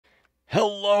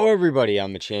Hello, everybody.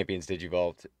 I'm Machampions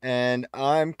Digivolved, and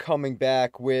I'm coming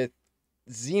back with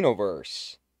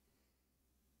Xenoverse.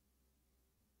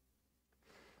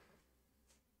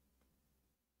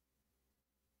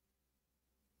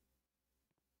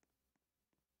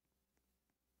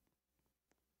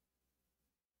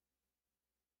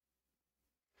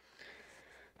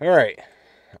 All right.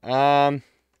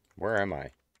 Where am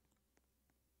I?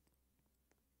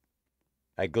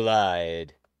 I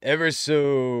glide ever so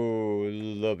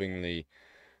lovingly.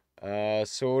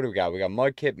 So what do we got? We got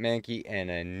Mudkip, Mankey, and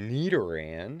a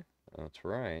Nidoran. That's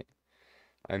right.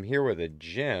 I'm here with a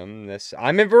gym.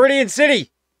 I'm in Viridian City.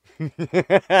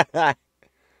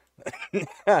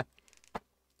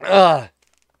 Ugh,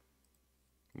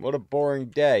 what a boring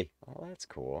day. Oh, that's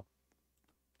cool.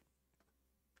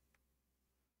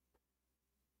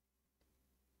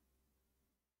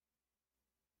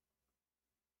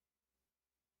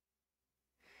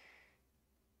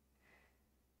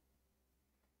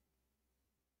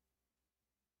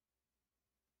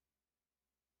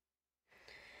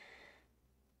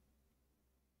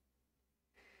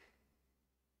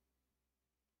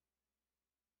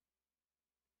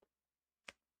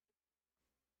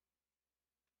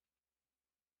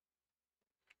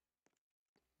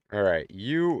 All right,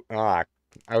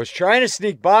 I was trying to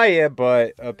sneak by you,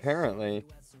 but apparently.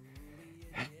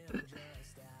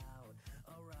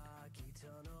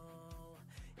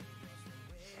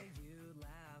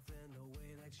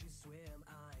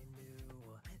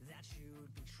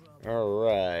 All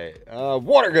right,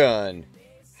 water gun.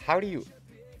 How do you?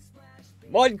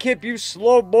 Mudkip, you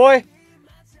slow boy.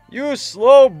 You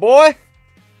slow boy.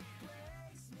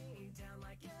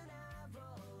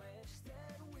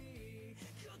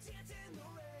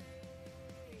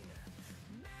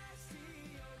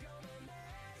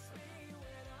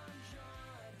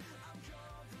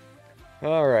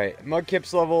 All right,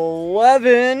 Mudkip's level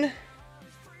 11.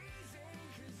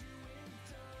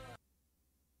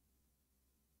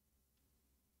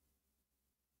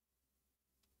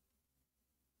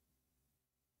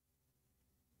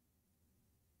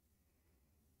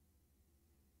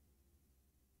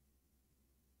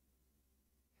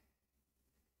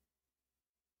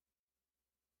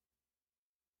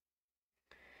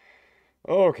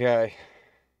 Okay.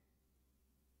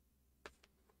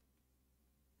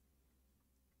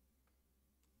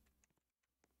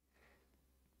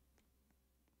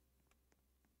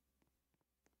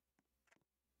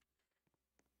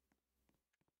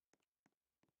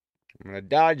 I'm gonna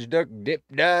dodge, duck, dip,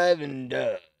 dive, and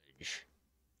dodge.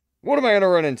 What am I gonna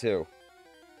run into?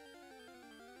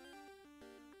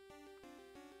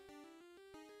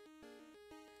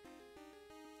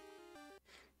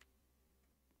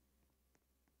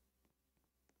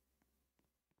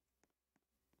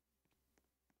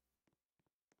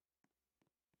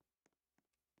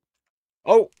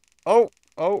 Oh,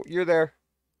 oh, you're there.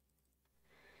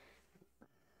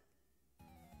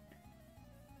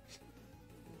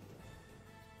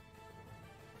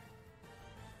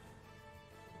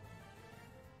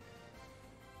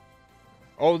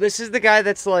 Oh, this is the guy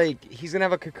that's like, he's gonna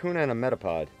have a Kakuna and a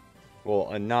Metapod. Well,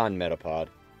 a non-Metapod.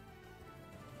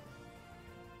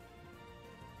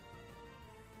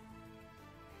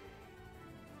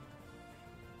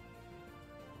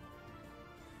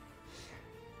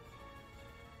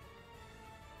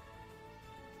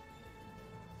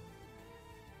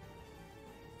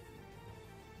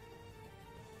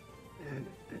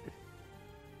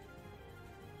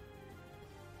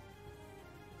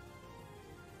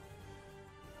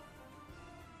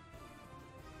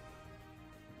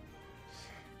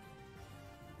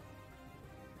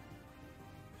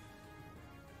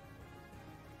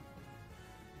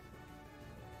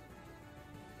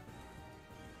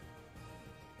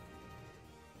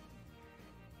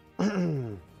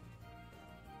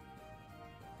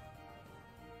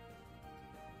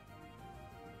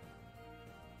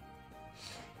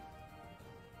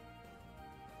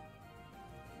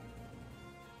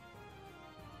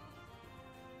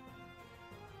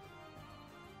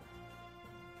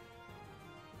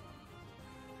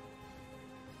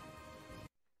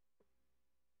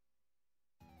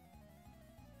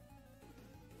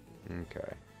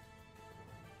 Okay.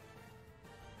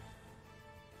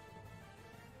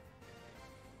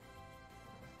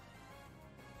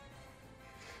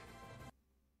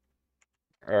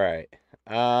 All right.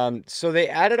 So they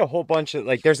added a whole bunch of,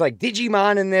 like, there's like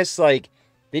Digimon in this, like,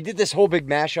 they did this whole big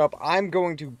mashup. I'm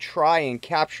going to try and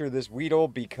capture this Weedle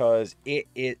because it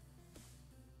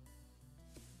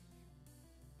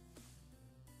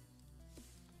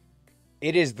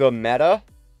is the meta.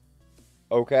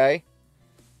 Okay?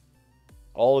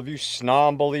 All of you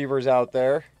Snom believers out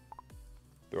there.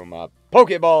 Throw my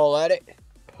Pokeball at it.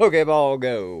 Pokeball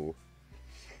go.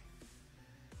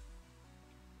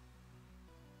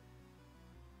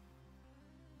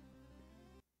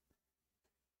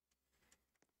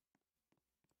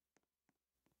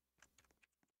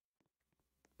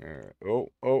 Alright.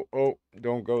 Oh.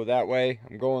 Don't go that way.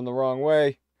 I'm going the wrong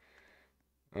way.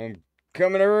 I'm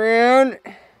coming around.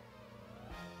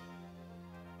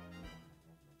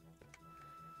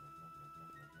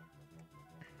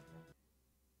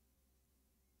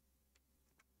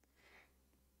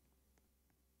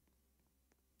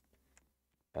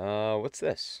 What's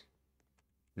this?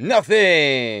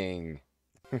 Nothing!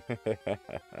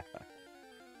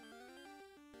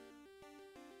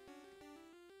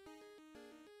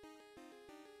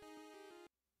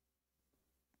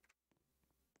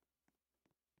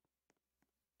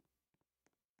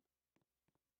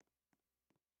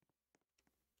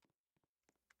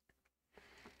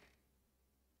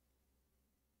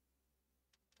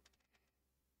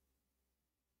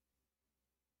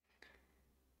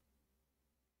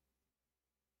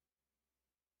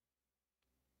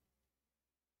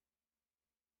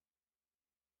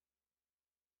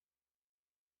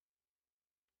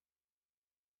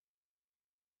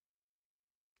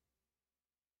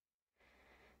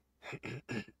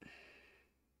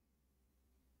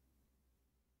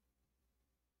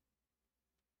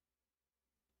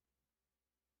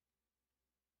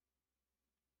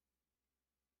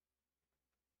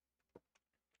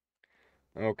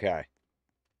 Okay.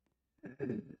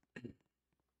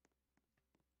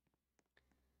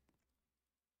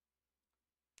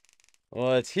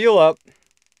 Let's heal up.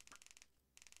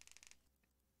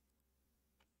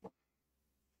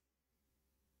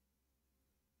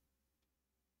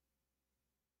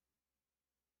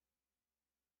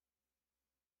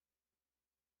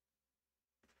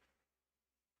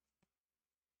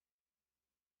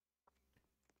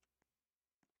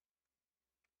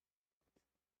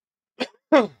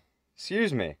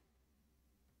 Excuse me.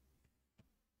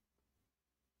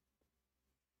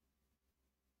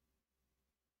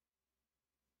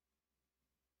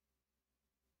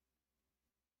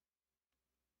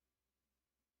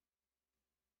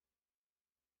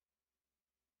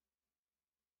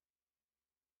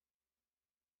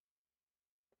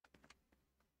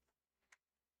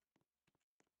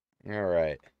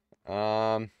 Alright.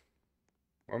 I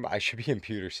should be in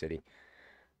Pewter City.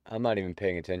 I'm not even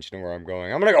paying attention to where I'm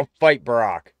going. I'm gonna go fight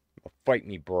Brock. Fight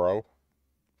me, bro.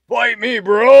 Fight me,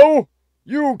 bro!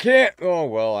 You can't... Oh,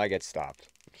 well, I get stopped.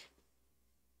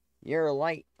 You're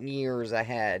light years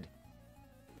ahead.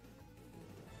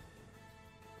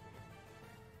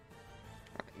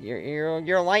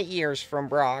 You're light years from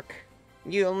Brock.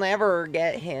 You'll never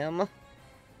get him.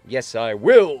 Yes, I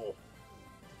will.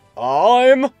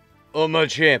 I'm a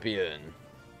Machampion.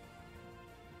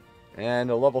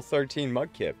 And a level 13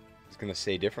 Mudkip. It's gonna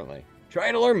say differently.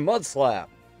 Trying to learn Mud Slap.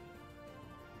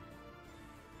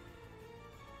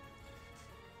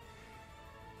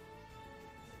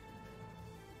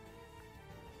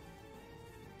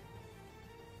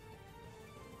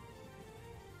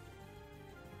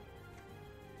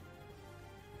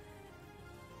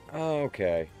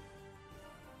 Okay.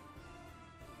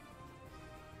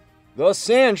 The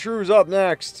Sandshrews up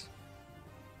next.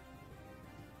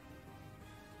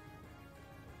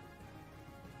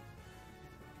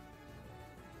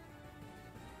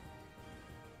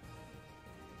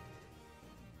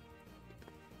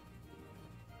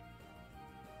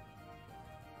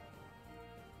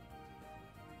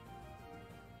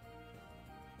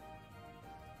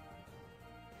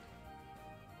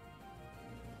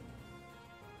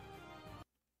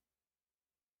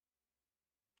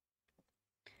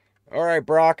 Alright,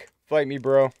 Brock. Fight me,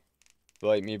 bro.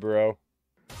 Fight me, bro.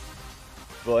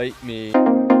 Fight me.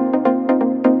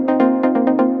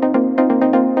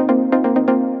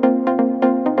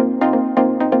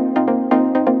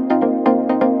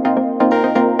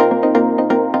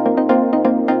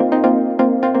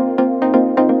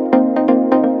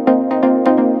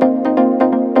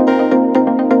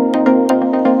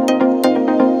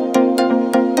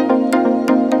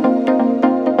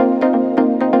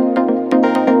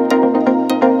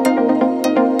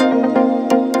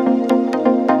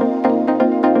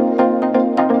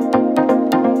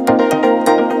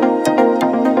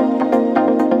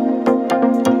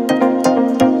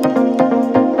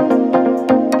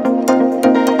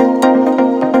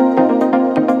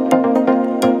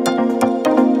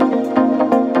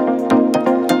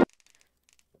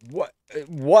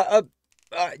 What?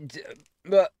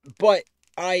 But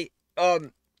I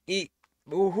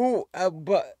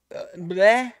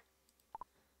bleh?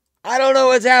 I don't know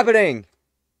what's happening.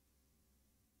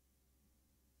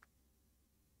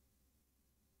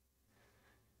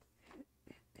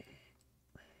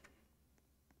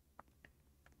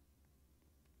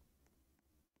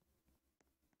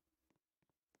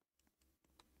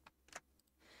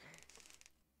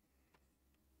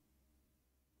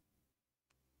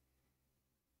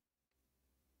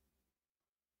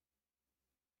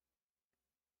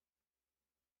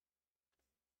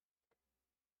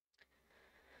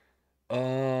 What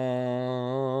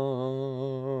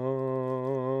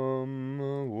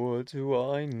do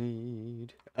I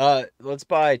need? Let's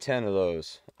buy 10 of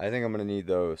those. I think I'm gonna need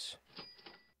those.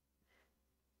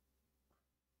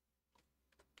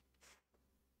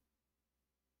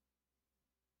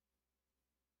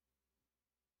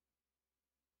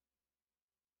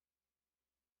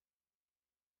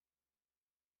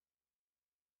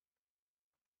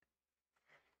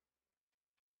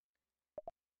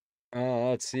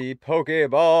 Let's see.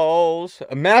 Pokeballs.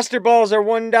 Master balls are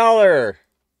 $1.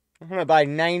 I'm gonna buy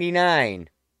 99.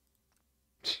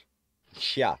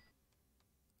 Sha.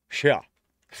 Sha.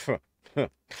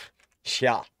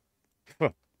 Sha.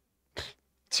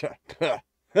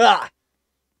 Ah!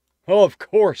 Oh, of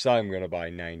course I'm gonna buy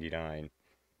 99.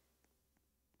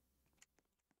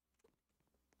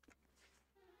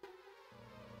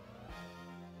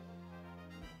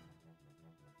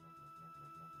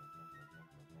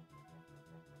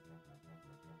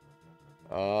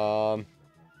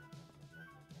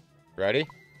 Ready?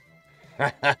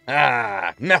 Ha ha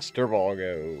ha! Master ball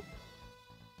go.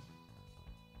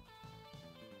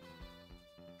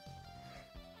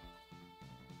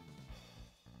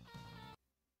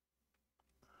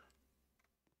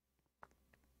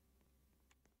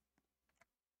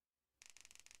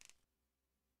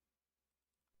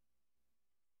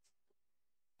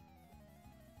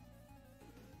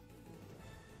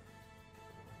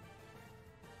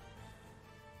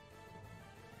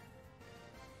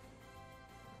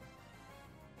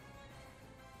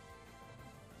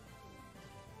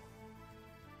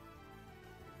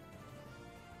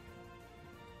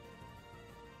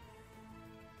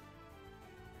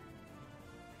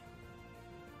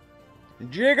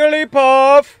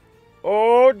 Jigglypuff!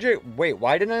 Oh, wait,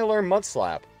 why didn't I learn Mud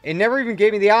Slap? It never even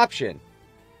gave me the option.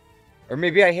 Or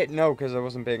maybe I hit no because I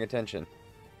wasn't paying attention.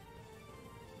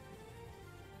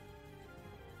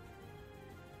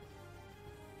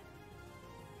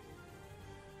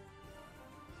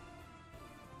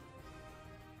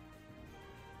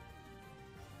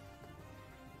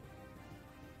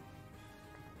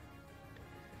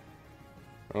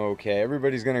 Okay,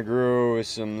 everybody's gonna grow with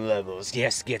some levels.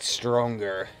 Yes, get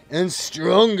stronger. And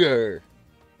stronger!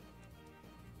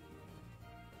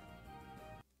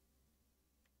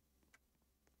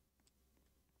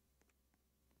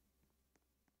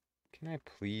 Can I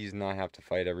please not have to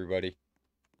fight everybody?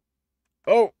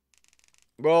 Oh!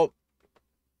 Well,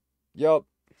 yup.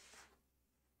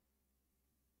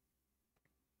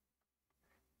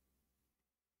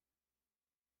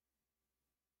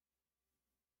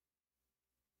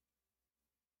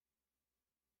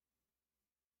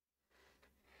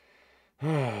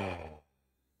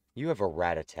 You have a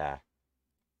Rattata.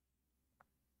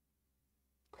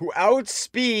 Who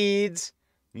outspeeds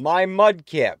my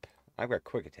Mudkip. I've got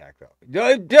quick attack, though.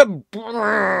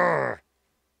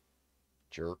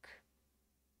 Jerk.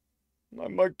 My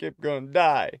Mudkip gonna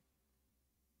die.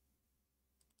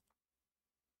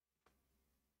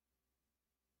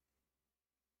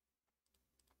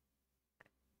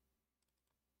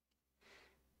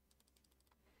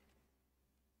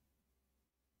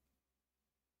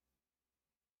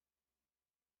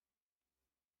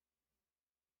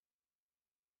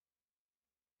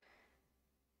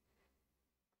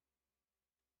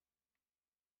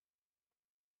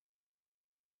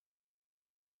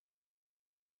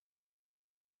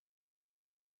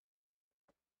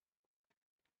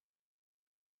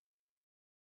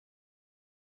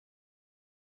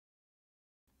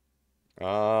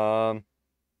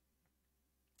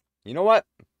 You know what?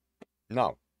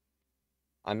 No.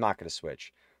 I'm not gonna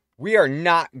switch. We are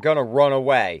not gonna run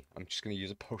away. I'm just gonna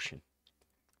use a potion.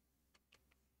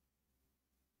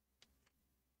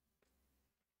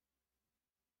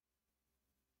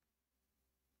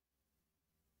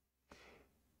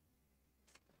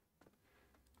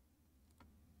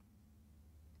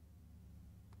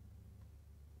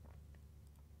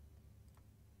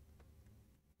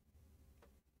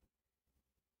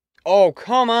 Oh,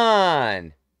 come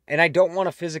on! And I don't want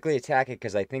to physically attack it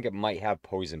because I think it might have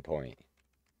poison point.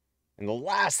 And the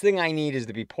last thing I need is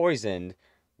to be poisoned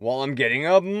while I'm getting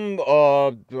a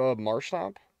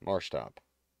Marshtomp? Marshtomp.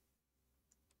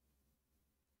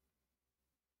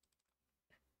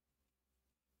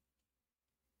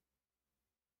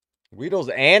 Weedles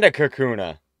and a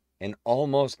Kakuna. And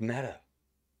almost meta.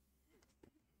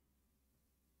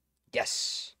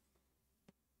 Yes!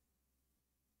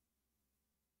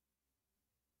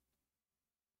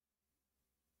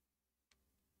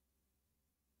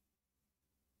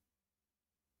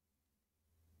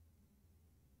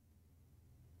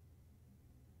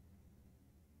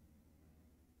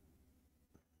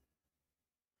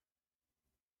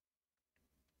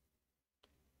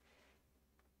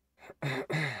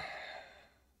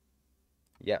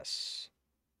 Yes.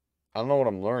 I don't know what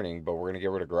I'm learning, but we're going to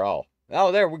get rid of Growl.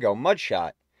 Oh, there we go. Mud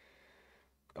Shot.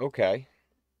 Okay.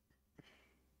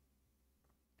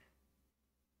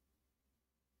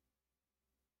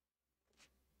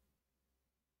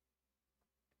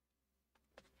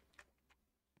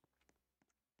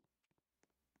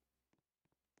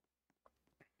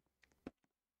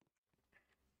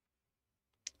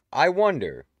 I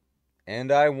wonder.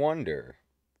 And I wonder.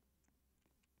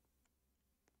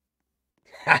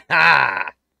 Ha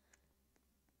ha!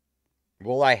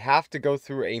 Will I have to go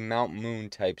through a Mount Moon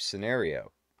type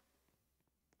scenario?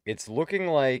 It's looking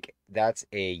like that's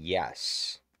a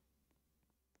yes.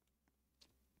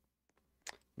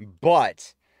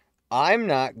 But I'm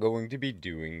not going to be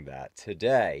doing that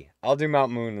today. I'll do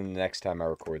Mount Moon the next time I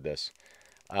record this.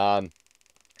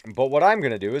 But what I'm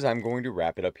going to do is I'm going to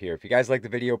wrap it up here. If you guys like the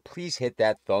video, please hit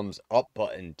that thumbs up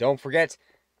button. Don't forget,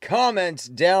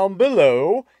 comment down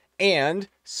below and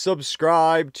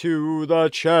subscribe to the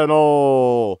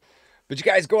channel. But you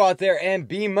guys go out there and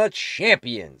be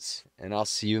Machampions. And I'll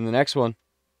see you in the next one.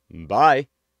 Bye.